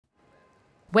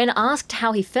When asked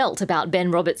how he felt about Ben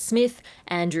Roberts-Smith,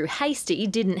 Andrew Hastie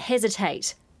didn't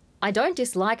hesitate. "I don't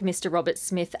dislike Mr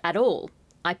Roberts-Smith at all.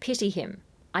 I pity him.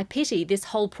 I pity this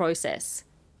whole process."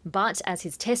 But as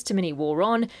his testimony wore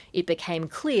on, it became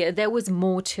clear there was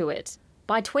more to it.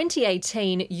 By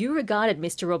 2018, you regarded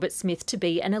Mr Roberts-Smith to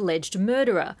be an alleged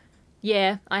murderer.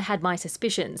 Yeah, I had my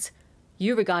suspicions.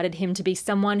 You regarded him to be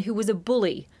someone who was a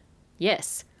bully.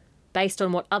 Yes. Based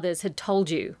on what others had told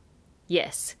you.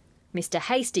 Yes. Mr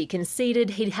Hastie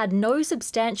conceded he'd had no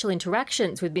substantial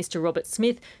interactions with Mr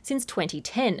Roberts-Smith since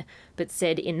 2010, but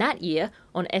said in that year,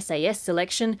 on SAS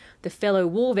selection, the fellow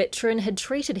war veteran had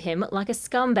treated him like a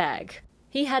scumbag.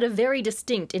 He had a very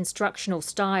distinct instructional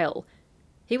style.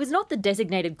 He was not the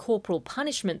designated corporal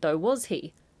punishment though, was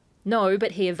he? No,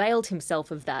 but he availed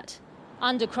himself of that.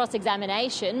 Under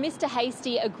cross-examination, Mr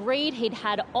Hastie agreed he'd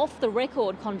had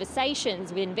off-the-record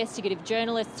conversations with investigative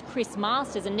journalists Chris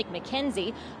Masters and Nick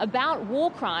McKenzie about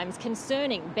war crimes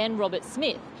concerning Ben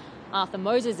Roberts-Smith. Arthur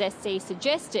Moses SC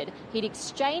suggested he'd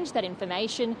exchanged that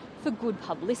information for good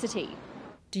publicity.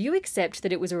 Do you accept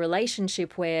that it was a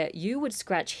relationship where you would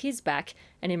scratch his back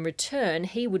and in return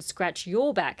he would scratch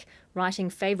your back, writing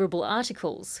favourable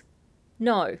articles?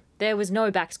 No, there was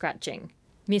no back-scratching.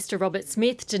 Mr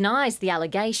Roberts-Smith denies the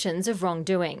allegations of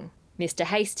wrongdoing. Mr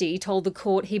Hastie told the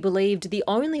court he believed the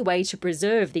only way to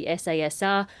preserve the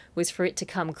SASR was for it to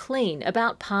come clean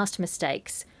about past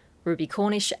mistakes. Ruby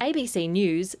Cornish, ABC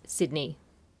News, Sydney.